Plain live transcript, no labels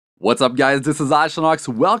What's up guys, this is Astranox.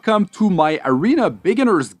 Welcome to my Arena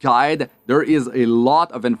Beginner's Guide. There is a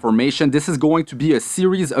lot of information. This is going to be a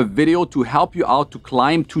series of video to help you out to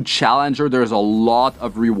climb to Challenger. There's a lot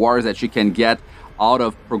of rewards that you can get out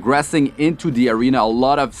of progressing into the arena. A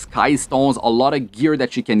lot of sky stones, a lot of gear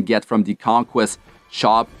that you can get from the Conquest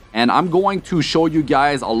shop. And I'm going to show you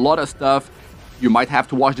guys a lot of stuff. You might have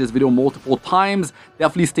to watch this video multiple times.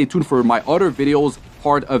 Definitely stay tuned for my other videos,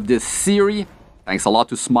 part of this series. Thanks a lot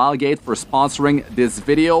to Smilegate for sponsoring this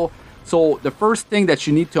video. So the first thing that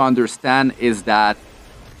you need to understand is that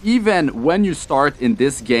even when you start in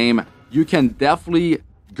this game, you can definitely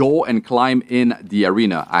go and climb in the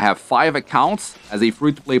arena. I have 5 accounts as a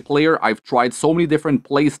free-to-play player. I've tried so many different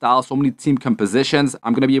play styles, so many team compositions.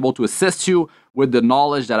 I'm going to be able to assist you with the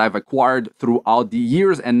knowledge that I've acquired throughout the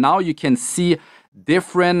years. And now you can see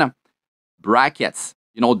different brackets,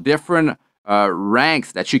 different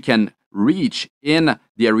ranks that you can reach in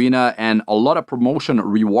the arena, and a lot of promotion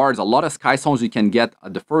rewards, a lot of sky stones you can get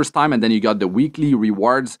the first time, and then you got the weekly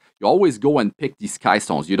rewards. You always go and pick these sky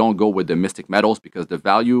stones. You don't go with the mystic metals because the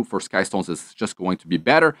value for sky stones is just going to be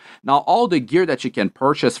better. Now, all the gear that you can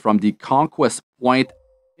purchase from the Conquest point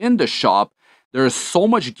in the shop, there's so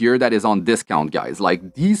much gear that is on discount, guys.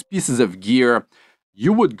 Like these pieces of gear,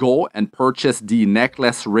 you would go and purchase the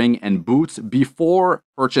necklace, ring, and boots before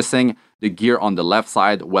purchasing the gear on the left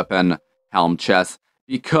side, weapon, helm, chest,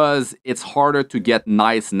 because it's harder to get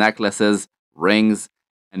nice necklaces, rings,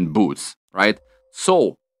 and boots, right?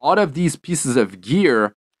 So out of these pieces of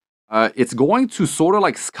gear, it's going to sort of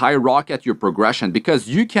like skyrocket your progression, because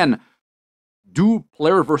you can do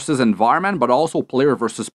player versus environment, but also player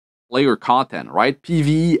versus player content, right?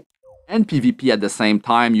 PVE and PvP at the same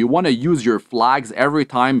time. You want to use your flags every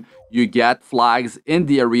time you get flags in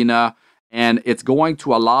the arena, and it's going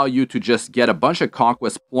to allow you to just get a bunch of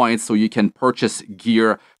Conquest points so you can purchase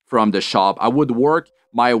gear from the shop. I would work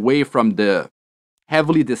my way from the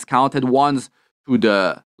heavily discounted ones to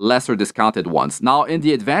the lesser discounted ones. Now, in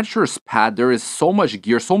the Adventurers pad, there is so much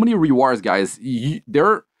gear, so many rewards, guys.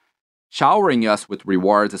 They're showering us with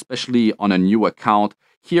rewards, especially on a new account.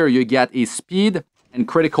 Here, you get a speed and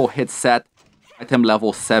critical hit set, item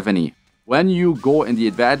level 70. When you go in the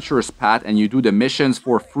Adventurers path and you do the missions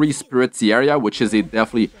for Free Spirits area, which is a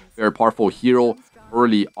definitely very powerful hero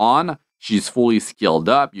early on, she's fully skilled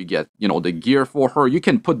up. You get, the gear for her. You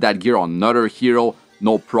can put that gear on another hero,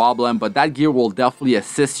 no problem, but that gear will definitely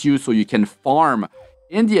assist you so you can farm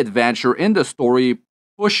in the adventure, in the story,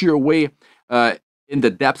 push your way in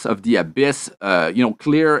the depths of the abyss,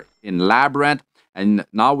 clear in Labyrinth. And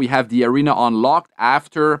now we have the arena unlocked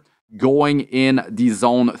after going in the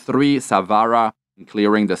Zone 3, Savara, and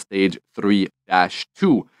clearing the stage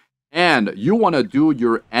 3-2. And you want to do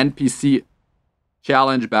your NPC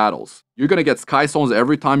challenge battles. You're going to get sky stones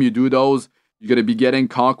every time you do those. You're going to be getting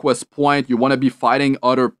Conquest point. You want to be fighting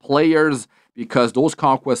other players because those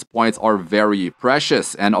Conquest points are very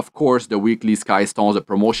precious. And of course, the weekly sky stones, the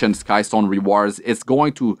promotion sky stone rewards, it's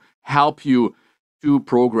going to help you to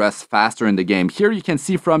progress faster in the game. Here you can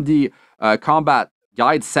see from the combat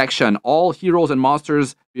guide section, all heroes and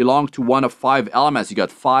monsters belong to one of 5 elements. You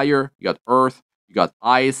got fire, you got earth, you got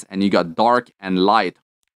ice, and you got dark and light.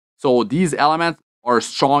 So these elements are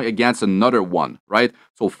strong against another one, right?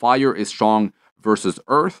 So fire is strong versus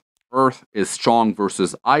earth, earth is strong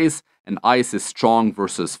versus ice, and ice is strong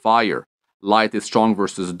versus fire. Light is strong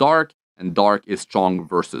versus dark, and dark is strong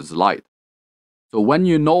versus light. So when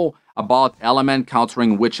you know about element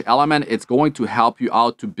countering which element, it's going to help you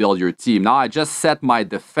out to build your team. Now, I just set my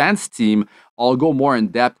defense team. I'll go more in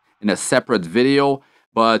depth in a separate video,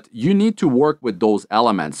 but you need to work with those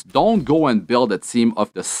elements. Don't go and build a team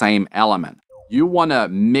of the same element. You want to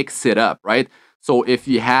mix it up, right? So if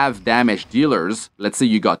you have damage dealers, let's say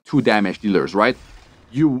you got 2 damage dealers, right?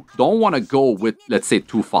 You don't want to go with, let's say,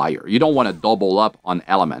 2 fire. You don't want to double up on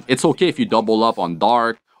element. It's okay if you double up on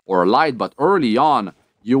dark or light, but early on,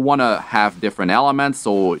 you want to have different elements,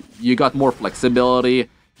 so you got more flexibility.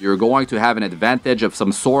 You're going to have an advantage of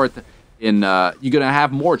some sort. You're going to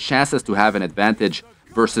have more chances to have an advantage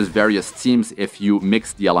versus various teams if you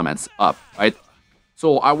mix the elements up, right?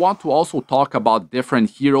 So I want to also talk about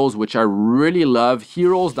different heroes, which I really love.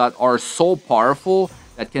 Heroes that are so powerful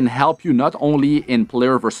that can help you not only in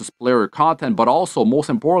player versus player content, but also, most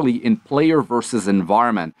importantly, in player versus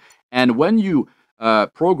environment. And when you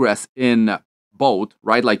progress in both,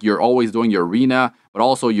 right? Like you're always doing your arena, but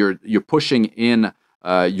also you're pushing in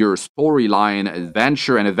your storyline,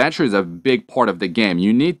 adventure, and adventure is a big part of the game.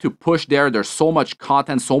 You need to push there. There's so much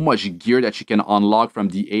content, so much gear that you can unlock from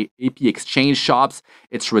the AP exchange shops.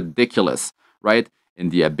 It's ridiculous, right? in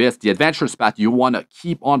the Abyss. The Adventurous path, you want to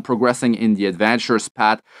keep on progressing in the Adventurous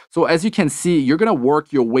path. So as you can see, you're going to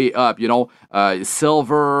work your way up, you know,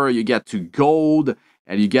 silver, you get to gold,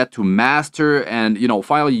 and you get to master, and, you know,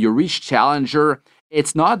 finally you reach challenger.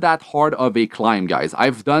 It's not that hard of a climb, guys.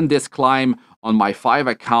 I've done this climb on my 5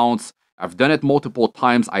 accounts. I've done it multiple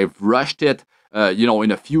times. I've rushed it, you know,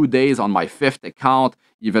 in a few days on my 5th account,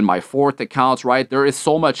 even my 4th account, right? There is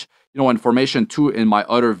so much, you know, information too in my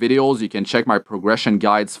other videos. You can check my progression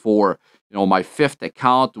guides for, you know, my 5th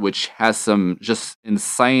account, which has some just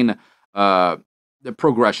insane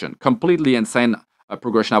progression, completely insane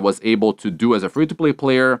progression I was able to do as a free-to-play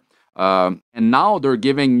player. And now they're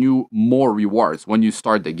giving you more rewards when you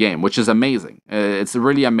start the game, which is amazing. It's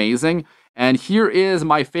really amazing. And here is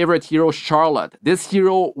my favorite hero, Charlotte. This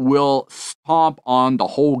hero will stomp on the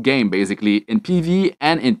whole game, basically, in PvE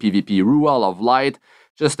and in PvP. Reroll of Light,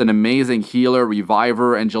 just an amazing healer,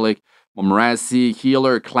 reviver, angelic Montmorency,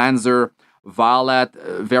 healer, cleanser, Violet,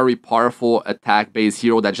 very powerful attack-based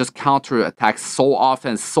hero that just counter-attacks so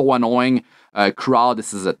often, so annoying. Crowd,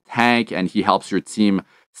 this is a tank, and he helps your team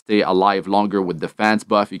stay alive longer with defense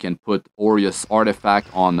buff. You can put Aureus artifact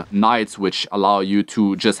on knights, which allow you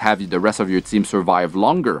to just have the rest of your team survive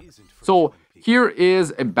longer. So here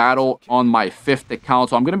is a battle on my 5th account.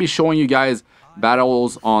 So I'm going to be showing you guys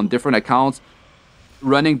battles on different accounts,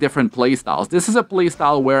 running different playstyles. This is a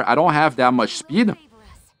playstyle where I don't have that much speed,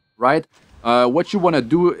 right? What you want to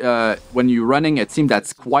do when you're running a team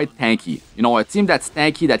that's quite tanky, you know, a team that's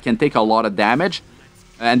tanky that can take a lot of damage,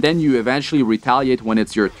 and then you eventually retaliate when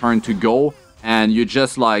it's your turn to go, and you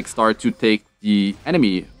just like start to take the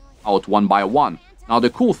enemy out one by one. Now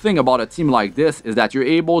the cool thing about a team like this is that you're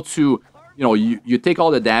able to, you know, you take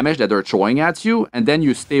all the damage that they're throwing at you, and then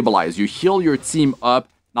you stabilize, you heal your team up.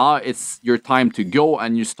 Now it's your time to go,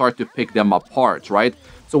 and you start to pick them apart, right?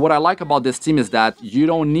 So what I like about this team is that you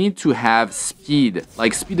don't need to have speed.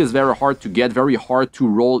 Like, speed is very hard to get, very hard to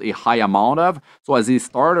roll a high amount of. So as a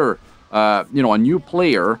starter, you know, a new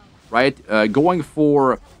player, right, going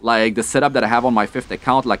for like the setup that I have on my 5th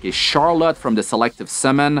account, like a Charlotte from the selective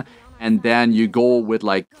summon, and then you go with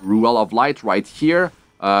like Reroll of Light right here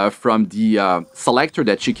from the selector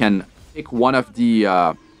that you can pick one of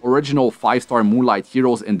the original 5-star Moonlight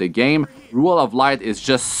heroes in the game. Reroll of Light is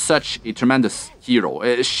just such a tremendous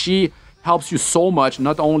hero. She helps you so much,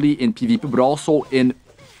 not only in PvP, but also in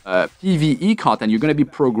PvE content. You're going to be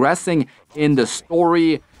progressing in the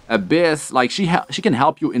story, Abyss. Like, she can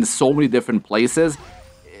help you in so many different places.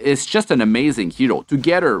 It's just an amazing hero.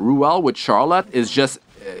 Together, Reroll with Charlotte is just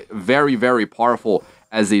very, very powerful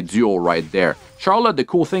as a duo right there. Charlotte, the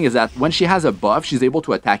cool thing is that when she has a buff, she's able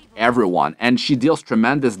to attack everyone, and she deals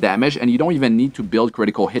tremendous damage, and you don't even need to build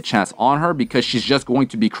critical hit chance on her because she's just going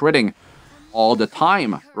to be critting all the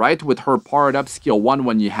time, right? With her powered up skill 1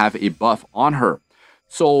 when you have a buff on her.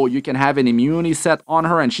 So you can have an immunity set on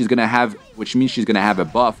her, and she's gonna have, which means she's gonna have a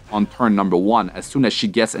buff on turn number 1 as soon as she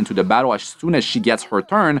gets into the battle, as soon as she gets her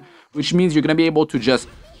turn, which means you're gonna be able to just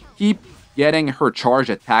keep getting her charge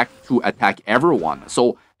attack to attack everyone.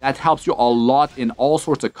 So that helps you a lot in all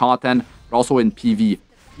sorts of content, but also in PvP.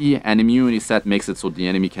 An immunity set makes it so the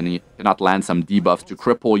enemy cannot land some debuffs to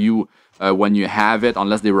cripple you when you have it,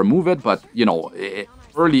 unless they remove it. But, you know,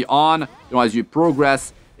 early on, you know, as you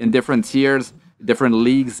progress in different tiers, different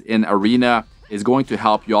leagues in Arena, is going to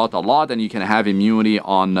help you out a lot, and you can have immunity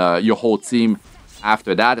on your whole team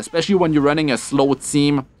after that, especially when you're running a slow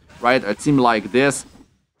team, right? A team like this,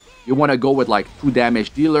 you want to go with like 2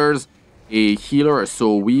 damage dealers, a healer, a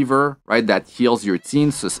soul weaver, right, that heals your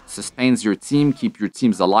team, sustains your team, keep your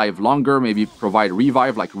teams alive longer, maybe provide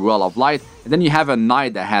revive like Reroll of Light, and then you have a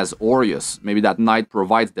knight that has Aureus. Maybe that knight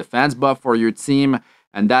provides defense buff for your team,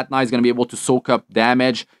 and that knight is going to be able to soak up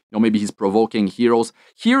damage. You know, maybe he's provoking heroes.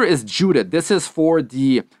 Here is Judith. This is for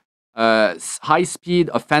the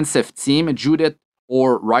high-speed offensive team. Judith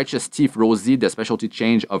or Righteous Thief Rosie, the specialty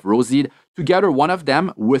change of Rosie. Together, one of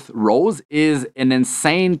them with Rose is an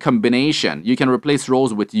insane combination. You can replace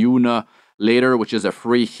Rose with Yuna later, which is a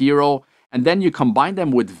free hero. And then you combine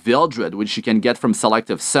them with Vildred, which you can get from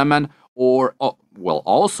Selective Summon, or, well,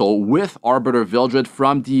 also with Arbiter Vildred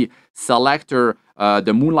from the Selector,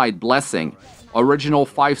 the Moonlight Blessing. Original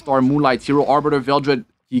 5-star Moonlight hero, Arbiter Vildred.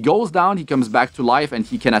 He goes down, he comes back to life, and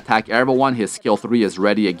he can attack everyone. His skill 3 is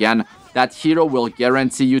ready again. That hero will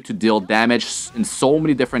guarantee you to deal damage in so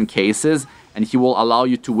many different cases, and he will allow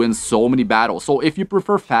you to win so many battles. So if you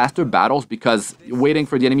prefer faster battles because waiting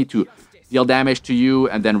for the enemy to deal damage to you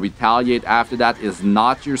and then retaliate after that is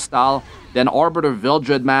not your style, then Arbiter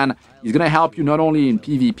Vildred, man, he's going to help you not only in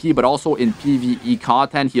PvP but also in PvE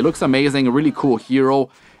content. He looks amazing, a really cool hero.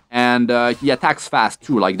 And he attacks fast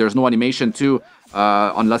too. Like there's no animation too,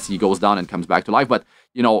 unless he goes down and comes back to life. But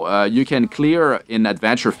you know, you can clear in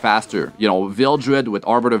adventure faster. You know, Vildred with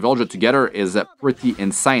Arbiter Vildred together is pretty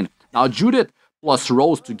insane. Now Judith plus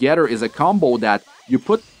Rose together is a combo that you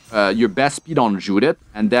put your best speed on Judith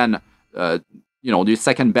and then you know, the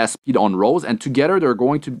second best speed on Rose, and together they're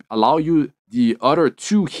going to allow you the other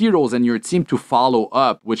two heroes in your team to follow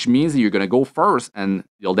up, which means that you're going to go first and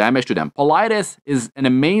deal damage to them. Politis is an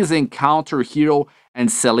amazing counter hero,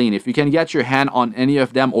 and Celine. If you can get your hand on any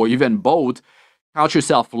of them or even both, count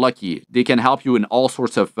yourself lucky. They can help you in all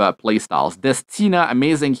sorts of playstyles. Destina,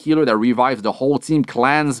 amazing healer that revives the whole team.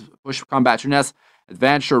 Clans, push combativeness.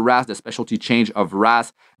 Adventure, Ras, the specialty change of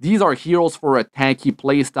Ras. These are heroes for a tanky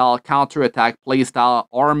playstyle, counter-attack playstyle.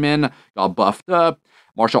 Armin got buffed up.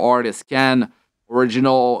 Martial artist Ken,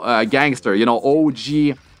 original gangster, you know,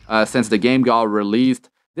 OG since the game got released.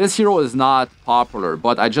 This hero is not popular,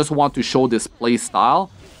 but I just want to show this playstyle.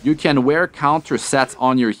 You can wear counter sets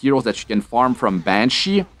on your heroes that you can farm from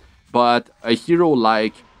Banshee, but a hero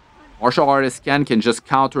like Martial artist Ken can just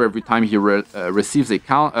counter every time he receives a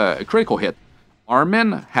critical hit.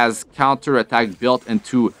 Armin has counter attack built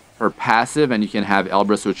into her passive, and you can have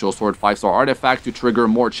Elbrus Ritual Sword 5-star artifact to trigger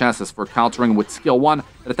more chances for countering with skill 1. It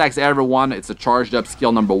attacks everyone. It's a charged up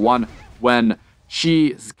skill number 1 when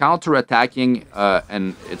she's counter attacking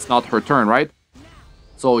and it's not her turn, right?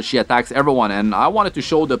 So she attacks everyone, and I wanted to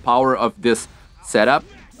show the power of this setup.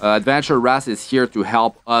 Adventure Ras is here to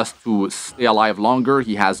help us to stay alive longer.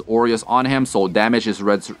 He has Aureus on him, so damage is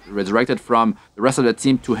resurrected from the rest of the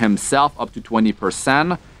team to himself up to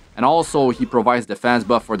 20%. And also, he provides defense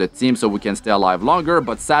buff for the team so we can stay alive longer,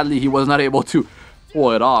 but sadly, he was not able to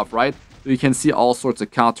pull it off, right? So you can see all sorts of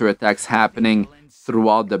counterattacks happening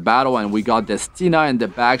throughout the battle, and we got Destina in the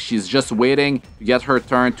back. She's just waiting to get her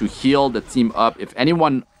turn to heal the team up. If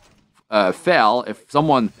anyone fell, if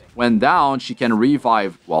someone went down, she can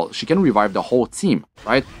revive, well, she can revive the whole team,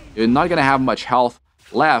 right? You're not gonna have much health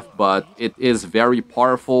left, but it is very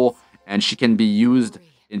powerful, and she can be used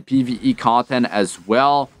in PvE content as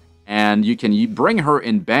well. And you can bring her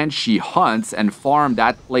in Banshee hunts and farm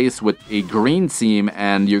that place with a green team,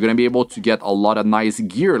 and you're gonna be able to get a lot of nice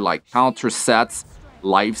gear like counter sets,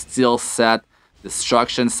 lifesteal set,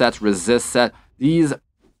 destruction set, resist set. These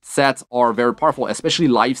sets are very powerful, especially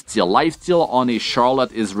lifesteal. Lifesteal on a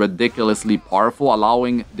Charlotte is ridiculously powerful,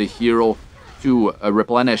 allowing the hero to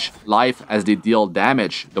replenish life as they deal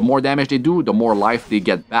damage. The more damage they do, the more life they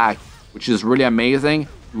get back, which is really amazing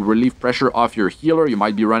to relieve pressure off your healer. You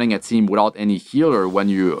might be running a team without any healer when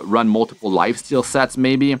you run multiple lifesteal sets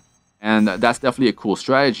maybe, and that's definitely a cool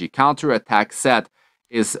strategy. Counter attack set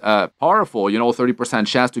is powerful, you know, 30%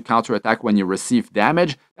 chance to counter attack when you receive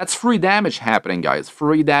damage. That's free damage happening, guys.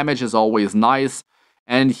 Free damage is always nice.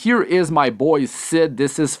 And here is my boy Sid.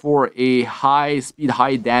 This is for a high speed,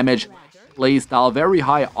 high damage playstyle, very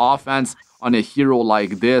high offense on a hero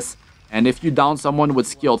like this. And if you down someone with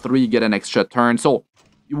skill 3, you get an extra turn. So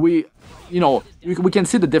we can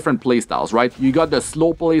see the different playstyles, right? You got the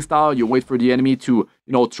slow playstyle, you wait for the enemy to,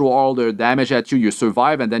 you know, throw all their damage at you, you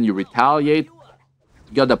survive, and then you retaliate.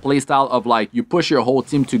 You got the playstyle of like, you push your whole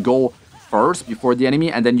team to go first before the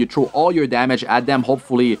enemy, and then you throw all your damage at them.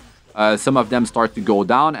 Hopefully, some of them start to go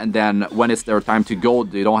down, and then when it's their time to go,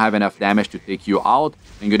 they don't have enough damage to take you out,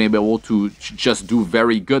 and you're gonna be able to just do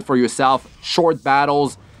very good for yourself. Short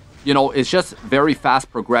battles, you know, it's just very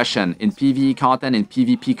fast progression in PvE content, in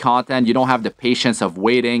PvP content. You don't have the patience of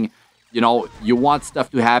waiting. You know, you want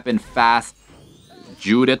stuff to happen fast.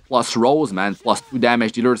 Judith plus Rose, man, plus 2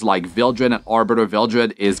 damage dealers like Vildred and Arbiter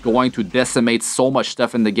Vildred is going to decimate so much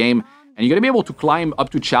stuff in the game. And you're going to be able to climb up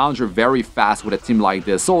to Challenger very fast with a team like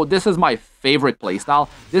this. So this is my favorite playstyle.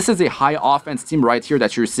 This is a high offense team right here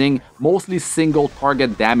that you're seeing. Mostly single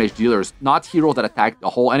target damage dealers, not heroes that attack the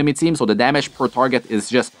whole enemy team. So the damage per target is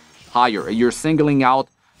just higher. You're singling out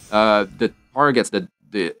the targets,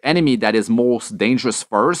 the enemy that is most dangerous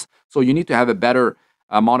first. So you need to have a better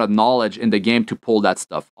amount of knowledge in the game to pull that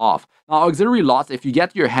stuff off. Now, auxiliary lots, if you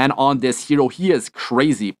get your hand on this hero, he is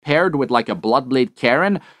crazy. Paired with like a Bloodblade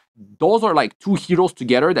Karen, those are like 2 heroes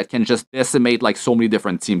together that can just decimate like so many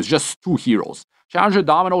different teams. Just 2 heroes. Challenger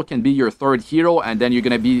Domino can be your 3rd hero, and then you're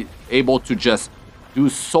gonna be able to just do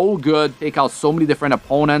so good, take out so many different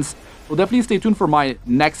opponents. So definitely stay tuned for my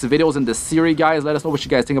next videos in this series, guys. Let us know what you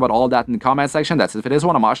guys think about all that in the comment section. That's it for this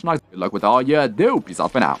one. I'm Astranox. Good luck with all you do. Peace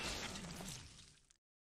out for now.